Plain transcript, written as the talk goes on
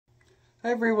Hi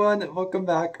everyone, welcome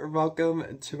back or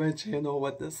welcome to my channel,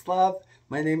 Witness Love.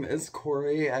 My name is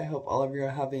Corey. I hope all of you are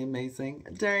having an amazing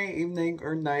day, evening,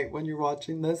 or night when you're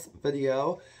watching this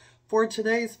video. For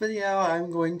today's video, I'm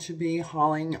going to be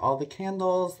hauling all the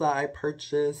candles that I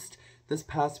purchased this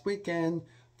past weekend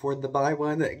for the buy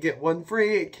one, get one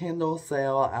free candle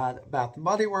sale at Bath &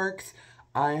 Body Works.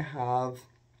 I have,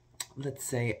 let's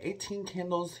say, 18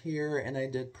 candles here, and I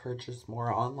did purchase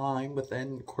more online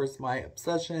within, of course, my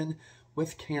obsession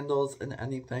with candles and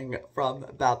anything from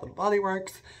Bath & Body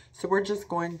Works. So we're just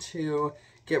going to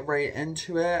get right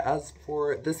into it. As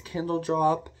for this candle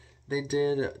drop, they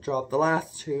did drop the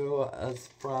last two as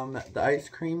from the ice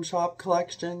cream shop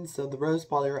collection. So the Rose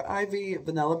Water Ivy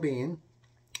Vanilla Bean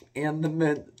and the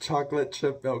mint chocolate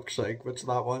chip milkshake, which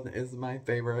that one is my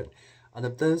favorite. Out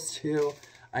of those two,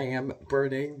 I am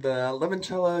burning the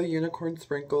limoncello unicorn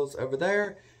sprinkles over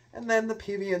there, and then the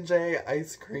PB&J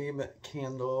ice cream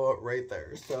candle right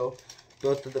there. So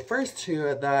both of the first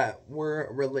two that were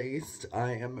released,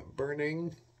 I am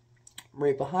burning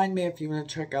right behind me. If you want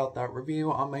to check out that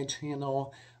review on my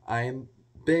channel, I've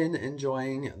been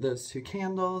enjoying those two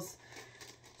candles.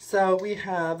 So we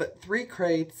have 3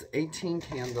 crates, 18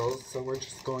 candles, so we're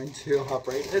just going to hop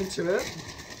right into it.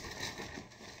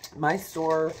 My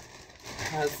store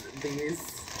has these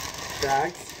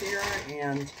bags here,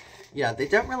 and yeah, they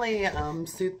don't really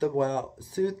suit the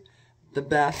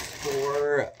best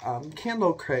for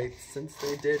candle crates, since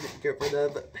they did get rid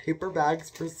of paper bags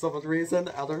for some reason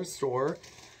at our store.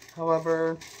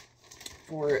 However,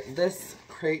 for this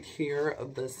crate here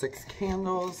of the 6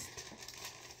 candles,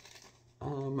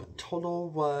 total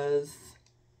was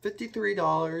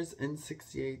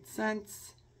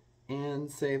 $53.68 and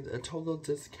saved a total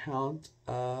discount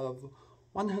of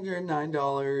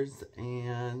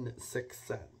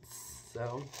 $109.06.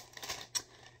 So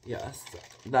yes,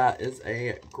 that is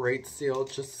a great deal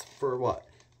just for what,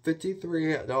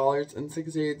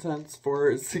 $53.68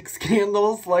 for 6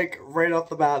 candles. Like, right off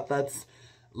the bat, that's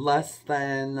less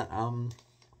than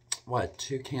what,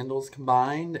 2 candles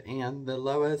combined, and the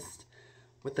lowest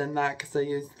within that, because I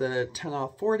used the 10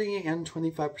 off 40 and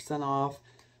 25% off.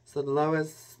 So the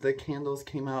lowest the candles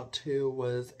came out to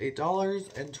was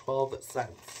 $8.12.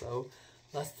 So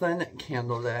less than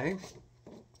Candle Day.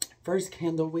 First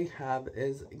candle we have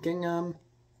is Gingham.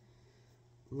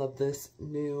 Love this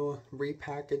new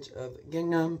repackage of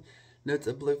Gingham. Notes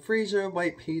of blue freesia,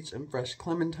 white peach, and fresh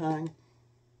clementine.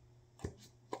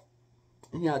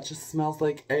 Yeah, it just smells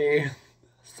like a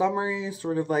summery,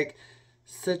 sort of like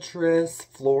citrus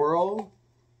floral,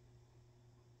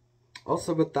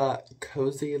 also with that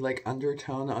cozy like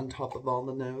undertone on top of all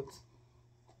the notes.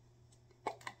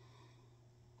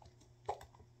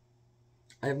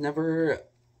 I've never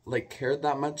like cared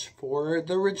that much for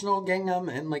the original Gingham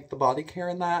and like the body care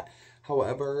in that.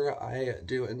 However, I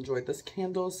do enjoy this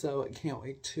candle, so I can't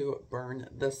wait to burn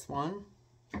this one.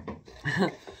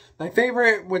 My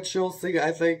favorite, which you'll see,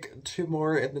 I think, 2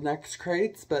 more in the next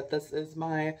crates, but this is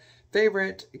my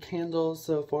favorite candle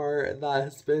so far that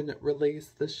has been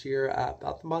released this year at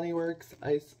Bath & Body Works.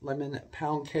 Ice Lemon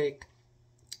Pound Cake.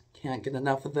 Can't get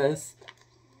enough of this.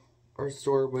 Our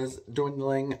store was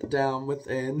dwindling down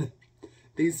within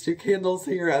these 2 candles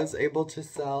here. I was able to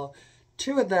sell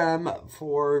 2 of them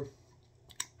for,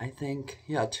 I think,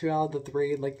 yeah, 2 out of the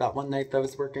 3, like that one night that I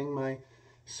was working my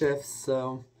shifts.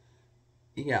 So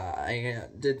yeah, I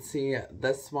did see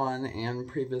this one and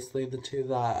previously the 2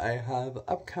 that I have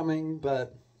upcoming,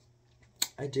 but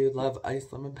I do love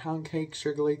Ice Lemon Pound Cake,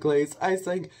 sugarly glazed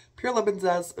icing, pure lemon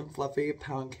zest, and fluffy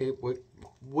pound cake with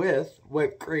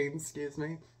whipped cream, excuse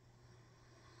me.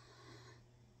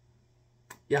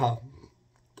 Yeah,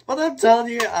 but I'm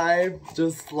telling you, I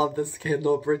just love this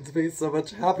candle. It brings me so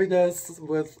much happiness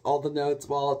with all the notes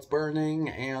while it's burning,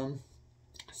 and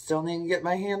still need to get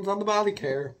my hands on the body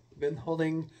care. Been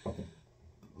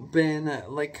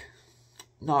like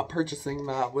not purchasing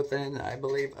that within, I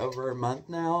believe, over a month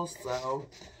now, so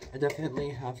I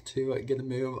definitely have to get a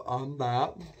move on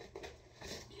that.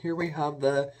 Here we have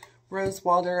the Rose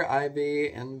Water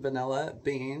Ivy and Vanilla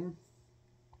Bean.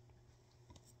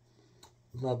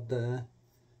 Love the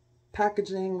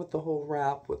packaging with the whole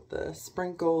wrap with the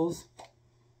sprinkles.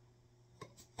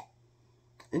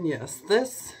 And yes,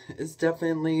 this is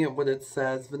definitely what it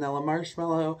says. Vanilla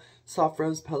marshmallow, soft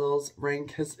rose petals,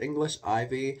 rain-kissed English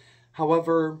ivy.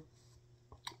 However,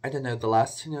 I don't know, the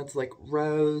last 2 notes, like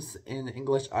rose and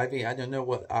English ivy, I don't know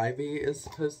what ivy is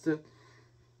supposed to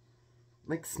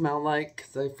like smell like,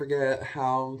 because I forget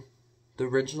how the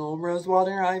original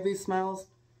Rosewater Ivy smells.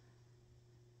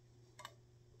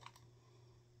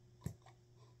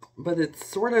 but it's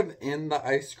sort of in the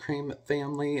ice cream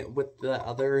family with the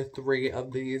other 3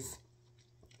 of these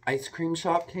ice cream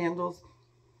shop candles.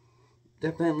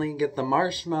 Definitely get the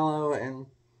marshmallow, and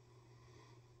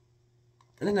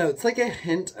I don't know, it's like a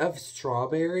hint of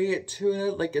strawberry to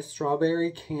it, like a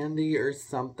strawberry candy or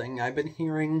something. I've been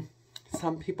hearing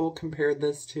some people compare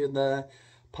this to the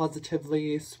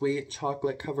Positively Sweet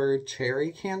chocolate covered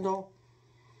cherry candle.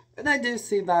 And I do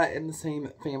see that in the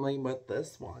same family with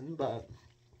this one, but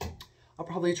I'll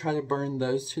probably try to burn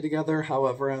those 2 together.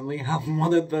 However, I only have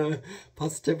one of the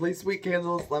Positively Sweet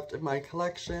candles left in my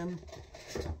collection.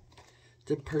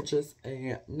 Did purchase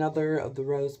another of the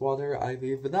Rose Water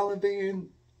Ivy Vanilla Bean.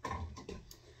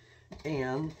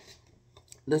 And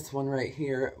this one right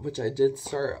here, which I did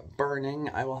start burning.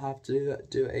 I will have to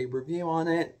do a review on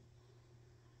it.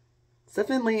 It's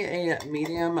definitely a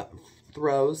medium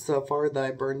throw so far that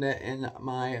I burned it in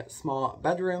my small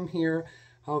bedroom here.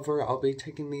 However, I'll be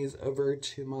taking these over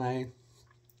to my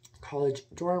college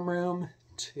dorm room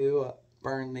to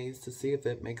burn these to see if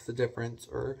it makes a difference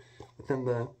or within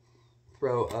the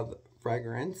throw of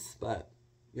fragrance. But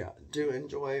yeah, do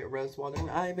enjoy Rose Water and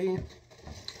Ivy.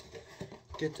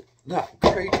 Get that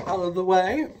crate out of the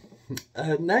way.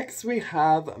 Next we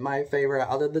have my favorite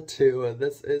out of the 2.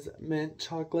 This is Mint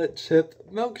Chocolate Chip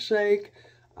Milkshake.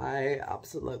 I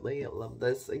absolutely love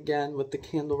this, again with the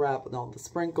candle wrap and all the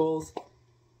sprinkles.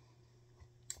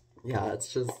 Yeah,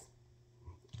 it's just,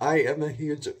 I am a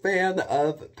huge fan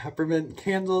of peppermint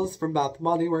candles from Bath &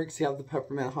 Body Works. You have the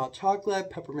peppermint hot chocolate,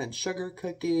 peppermint sugar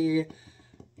cookie,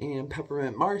 and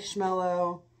peppermint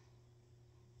marshmallow.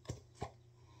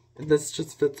 And this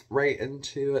just fits right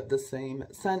into the same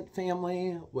scent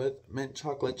family with mint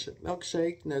chocolate chip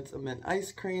milkshake, notes of mint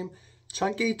ice cream,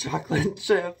 chunky chocolate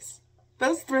chips.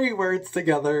 Those 3 words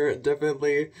together,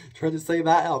 definitely try to say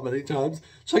that how many times.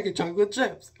 Chunky chocolate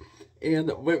chips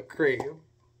and whipped cream.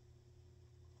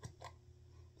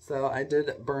 So I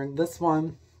did burn this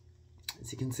one.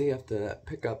 As you can see, I have to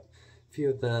pick up a few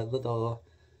of the little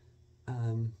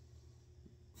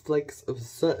flakes of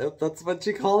soot, if that's what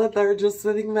you call it. They're just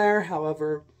sitting there.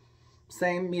 However,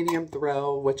 same medium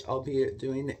throw, which I'll be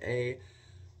doing a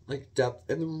depth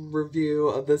and review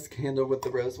of this candle with the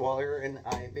Rose Water and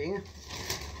Ivy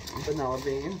Vanilla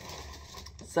Bean.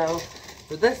 So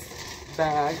for this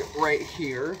bag right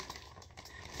here,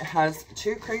 it has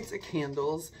 2 crates of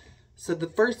candles. So the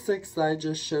first 6 that I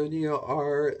just showed you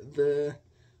are the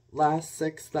last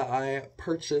 6 that I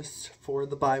purchased for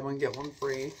the buy one get one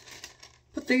free.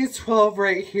 But these 12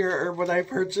 right here are what I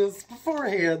purchased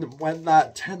beforehand when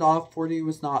that 10 off 40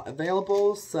 was not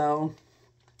available. So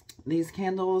these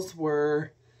candles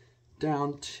were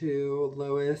down to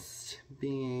lowest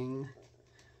being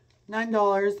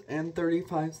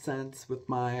 $9.35 with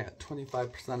my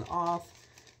 25% off.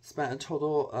 Spent a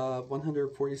total of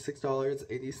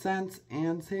 $146.80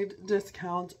 and saved a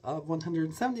discount of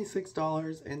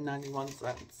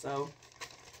 $176.91. So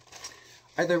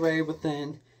either way,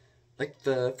 within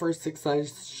the first 6 I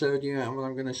showed you and what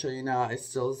I'm going to show you now, I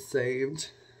still saved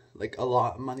a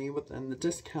lot of money within the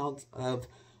discounts of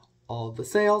all the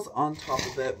sales on top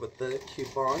of it with the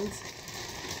coupons.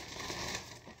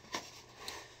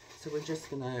 So we're just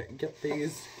going to get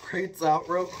these crates out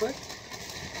real quick.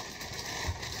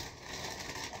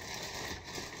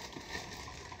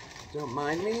 Don't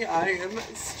mind me, I am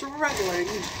struggling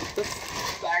to get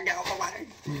this bag out of the way.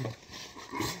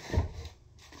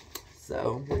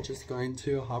 So we're just going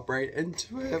to hop right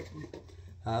into it.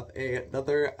 Have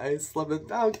another iced lemon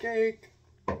pound cake.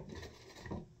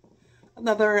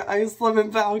 Another iced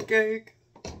lemon pound cake.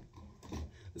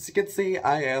 As you can see,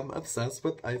 I am obsessed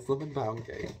with iced lemon pound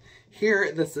cake.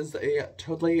 Here, this is a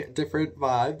totally different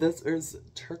vibe. This is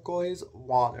Turquoise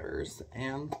Waters,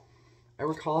 and I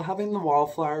recall having the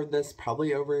wallflower of this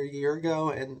probably over a year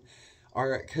ago in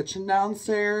our kitchen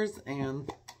downstairs,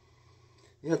 and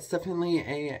yeah, it's definitely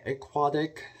a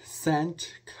aquatic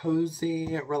scent,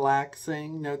 cozy,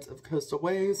 relaxing, notes of coastal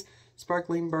waves,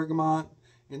 sparkling bergamot,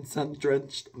 and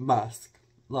sun-drenched musk.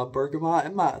 Love bergamot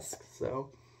and musk,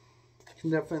 so I can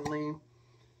definitely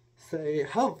say,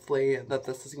 hopefully, that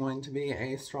this is going to be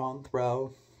a strong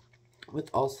throw with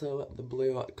also the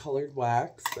blue colored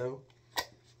wax, so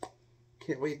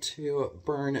can't wait to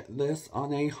burn this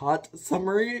on a hot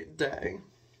summery day.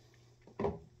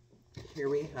 Here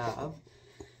we have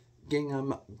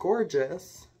Gingham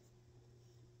Gorgeous.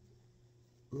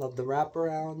 Love the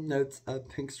wraparound. Notes of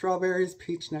pink strawberries,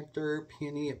 peach nectar,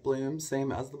 peony bloom,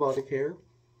 same as the body care.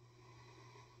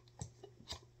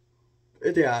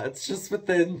 And yeah, it's just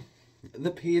within the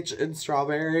peach and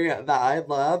strawberry that I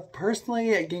love.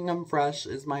 Personally, Gingham Fresh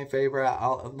is my favorite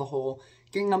out of the whole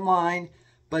Gingham line.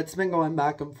 But it's been going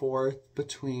back and forth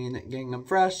between Gingham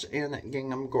Fresh and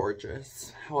Gingham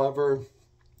Gorgeous. However,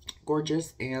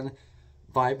 Gorgeous and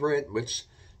Vibrant, which,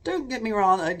 don't get me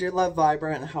wrong, I do love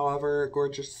Vibrant. However,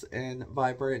 Gorgeous and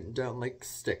Vibrant don't like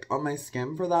stick on my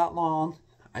skin for that long.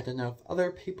 I don't know if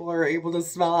other people are able to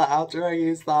smell it after I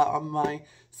use that on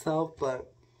myself,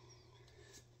 but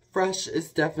Fresh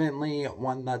is definitely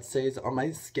one that stays on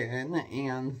my skin.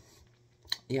 And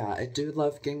yeah, I do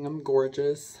love Gingham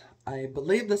Gorgeous. I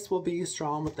believe this will be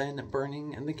strong within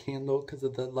burning in the candle because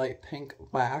of the light pink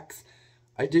wax.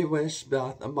 I do wish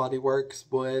Bath & Body Works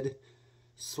would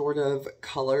sort of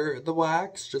color the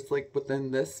wax just like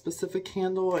within this specific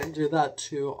candle and do that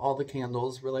to all the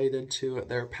candles related to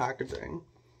their packaging.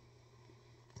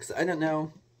 Because I don't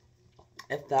know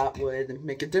if that would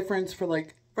make a difference for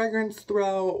like fragrance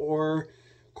throw, or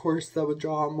of course that would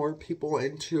draw more people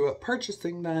into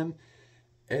purchasing them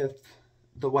if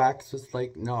the wax was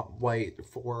like not white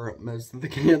for most of the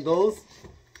candles.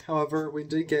 However, we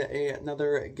did get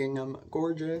another Gingham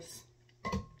Gorgeous.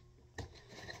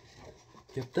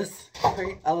 Get this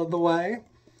right out of the way.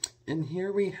 And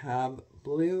here we have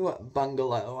Blue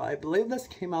Bungalow. I believe this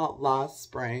came out last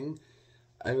spring.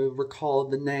 I recall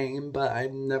the name, but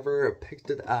I've never picked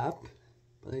it up.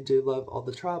 But I do love all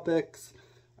the tropics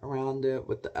around it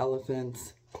with the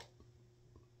elephants.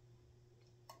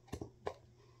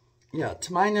 Yeah,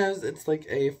 to my nose, it's like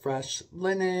a fresh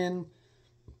linen.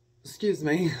 Excuse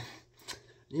me.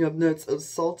 You have notes of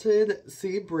salted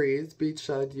sea breeze,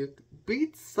 beachside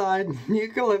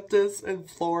eucalyptus, and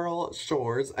floral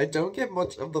shores. I don't get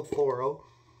much of the floral.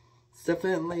 It's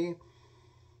definitely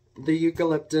the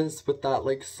eucalyptus with that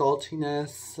like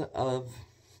saltiness of,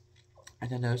 I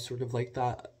don't know, sort of like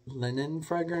that linen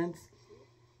fragrance.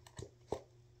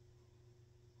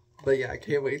 But yeah, I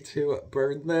can't wait to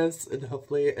burn this, and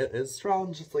hopefully it is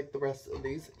strong just like the rest of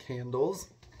these candles.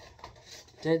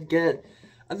 Did get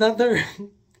another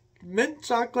mint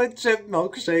chocolate chip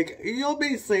milkshake. You'll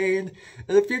be seeing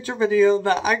in a future video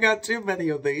that I got too many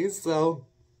of these, so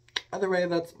either way,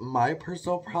 that's my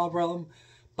personal problem.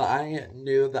 But I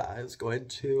knew that I was going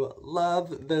to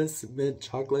love this mint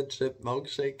chocolate chip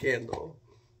milkshake candle,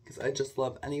 because I just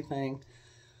love anything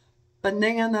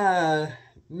banana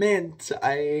mint.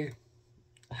 I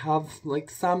have like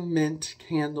some mint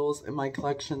candles in my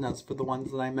collection. That's for the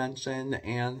ones that I mentioned,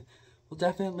 and will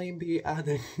definitely be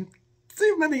adding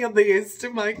too many of these to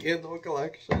my candle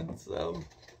collection. So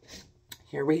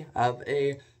here we have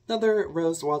another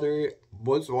rosewater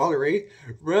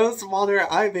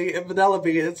ivy and vanilla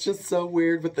bean. It's just so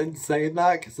weird within saying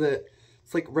that, because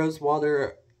it's like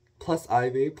rosewater plus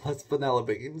ivy plus vanilla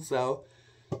bean. So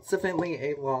it's definitely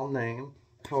a long name.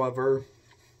 However,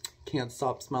 can't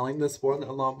stop smelling this one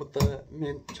along with the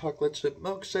mint chocolate chip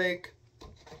milkshake.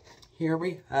 Here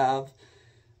we have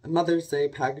a Mother's Day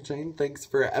packaging. Thanks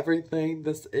for everything.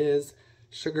 This is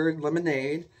sugared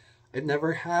lemonade. I've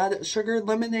never had sugared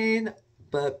lemonade,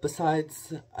 but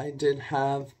besides, I did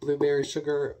have blueberry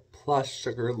sugar plus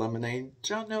sugared lemonade.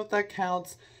 Don't know if that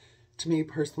counts. To me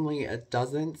personally, it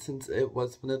doesn't, since it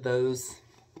was one of those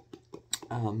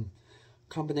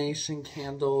combination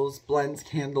candles, blends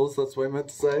candles, that's what I meant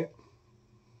to say.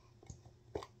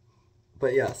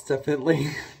 But yes,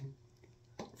 definitely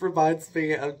reminds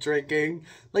me of drinking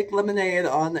like lemonade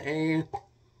on a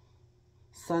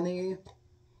sunny,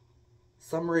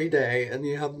 summery day, and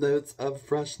you have notes of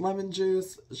fresh lemon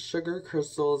juice, sugar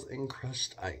crystals, and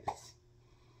crushed ice.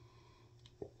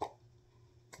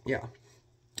 Yeah,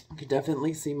 I could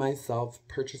definitely see myself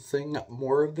purchasing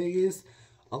more of these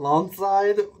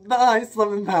alongside the iced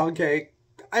lemon pound cake.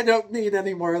 I don't need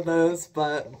any more of those,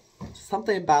 but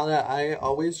something about it I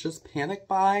always just panic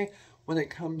buy when it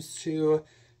comes to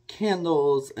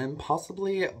candles and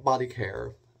possibly body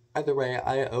care. Either way,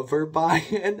 I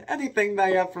overbuy in anything that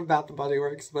I have from Bath & Body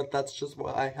Works, but that's just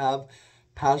what I have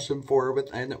passion for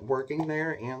within working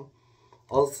there, and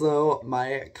also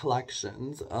my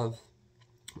collections of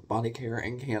body care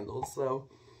and candles. So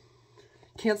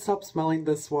can't stop smelling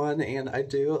this one, and I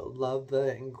do love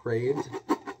the engraved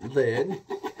lid.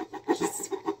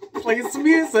 Just plays some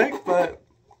music, but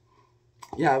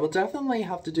yeah, I will definitely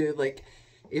have to do like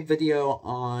a video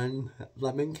on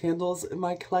lemon candles in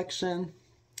my collection.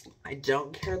 I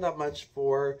don't care that much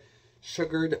for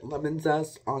sugared lemon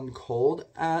zest on cold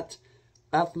at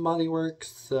Bath & Body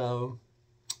Works, so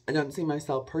I don't see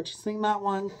myself purchasing that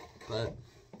one. But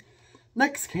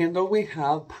next candle, we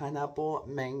have Pineapple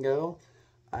Mango.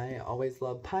 I always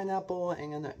love pineapple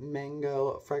and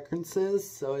mango fragrances,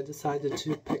 so I decided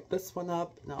to pick this one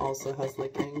up. And it also has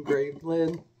like an engraved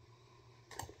lid.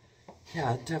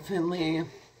 Yeah, definitely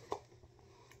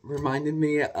reminded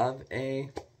me of a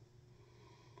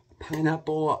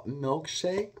pineapple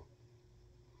milkshake,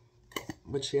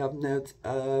 which you have notes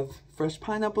of fresh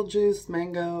pineapple juice,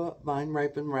 mango, vine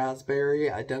ripened raspberry.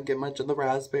 I don't get much of the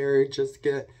raspberry, just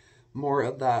get more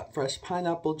of that fresh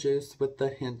pineapple juice with the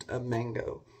hint of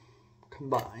mango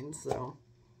combined. So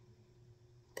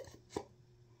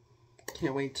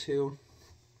can't wait to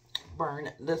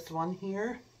burn this one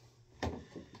here.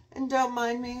 And don't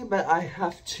mind me, but I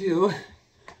have to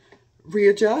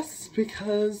readjust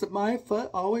because my foot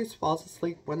always falls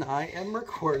asleep when I am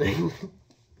recording.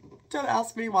 Don't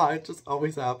ask me why, it just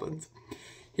always happens.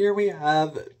 Here we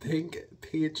have Pink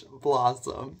Peach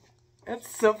Blossom. It's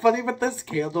so funny with this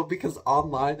candle because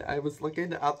online I was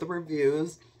looking at the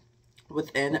reviews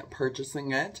within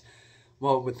purchasing it.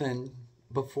 Well,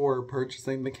 before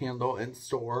purchasing the candle in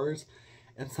stores.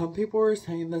 And some people were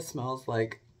saying this smells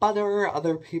like butter.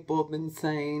 Other people have been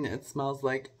saying it smells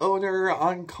like odor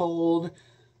on cold,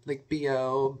 like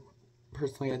BO.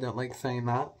 Personally, I don't like saying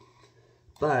that.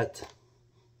 But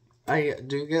I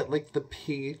do get like the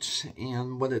peach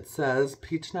and what it says,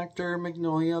 peach nectar,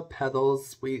 magnolia petals,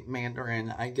 sweet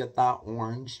mandarin. I get that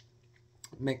orange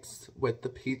mixed with the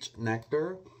peach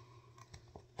nectar.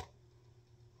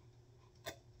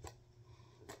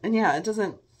 And yeah, it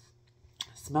doesn't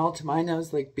smell to my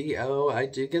nose like BO. I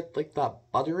do get like that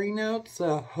buttery note,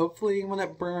 so hopefully when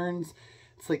it burns,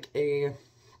 it's like a,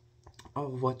 oh,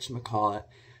 whatchamacallit,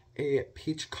 a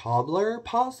peach cobbler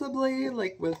possibly,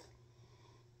 like with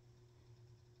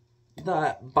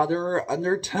that butter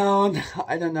undertone.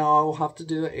 I don't know, I'll have to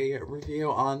do a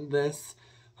review on this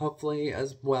hopefully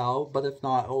as well, but if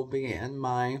not, it will be in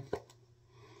my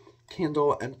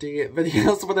candle empty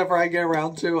videos whenever I get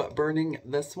around to burning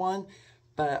this one.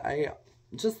 But I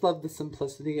just love the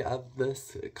simplicity of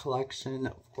this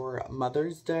collection for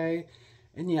Mother's Day.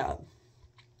 And yeah,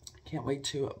 can't wait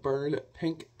to burn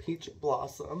Pink Peach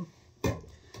Blossom.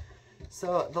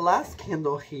 So the last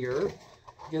candle here,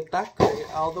 get that gray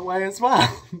out of the way as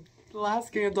well. The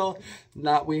last candle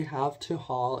that we have to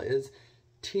haul is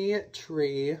Tea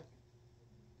Tree.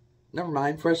 Never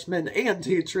mind, Fresh Mint and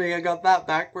Tea Tree. I got that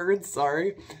backwards,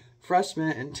 sorry. Fresh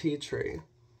Mint and Tea Tree.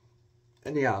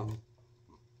 And yeah,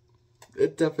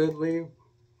 it definitely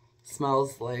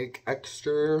smells like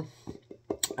extra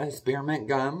spearmint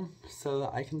gum.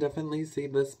 So I can definitely see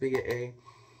this be a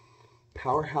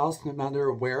powerhouse no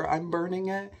matter where I'm burning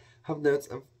it. Have notes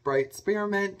of bright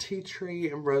spearmint, tea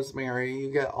tree, and rosemary. You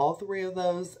get all three of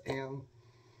those, and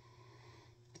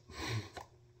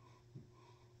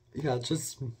yeah,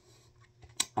 just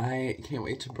I can't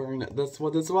wait to burn this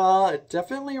one as well. It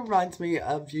definitely reminds me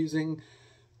of using,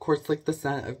 of course, like the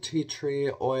scent of tea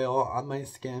tree oil on my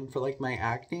skin for like my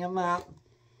acne and that.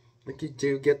 Like you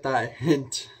do get that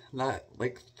hint, that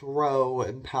like throw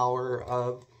and power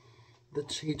of the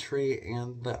tea tree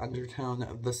and the undertone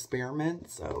of the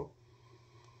spearmint. So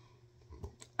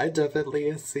I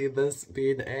definitely see this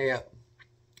being a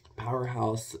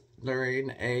powerhouse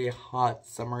during a hot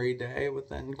summery day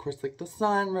within, of course, like the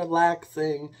sun,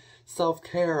 relaxing,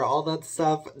 self-care, all that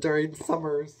stuff during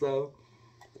summer. So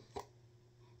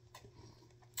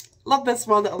love this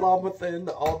one along within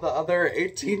all the other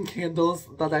 18 candles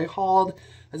that I hauled.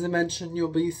 As I mentioned, you'll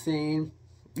be seeing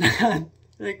an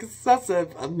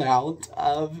excessive amount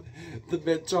of the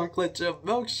mint chocolate chip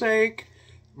milkshake.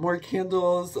 More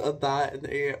candles of that in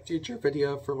a future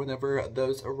video for whenever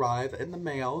those arrive in the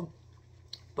mail.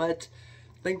 But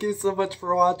thank you so much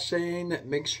for watching.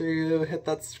 Make sure you hit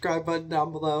that subscribe button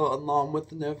down below along with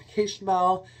the notification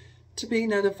bell to be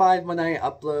notified when I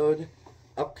upload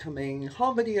upcoming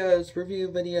haul videos, review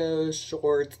videos,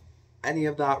 shorts, any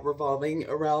of that revolving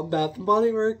around Bath &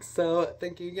 Body Works. So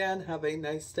thank you again. Have a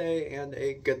nice day and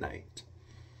a good night.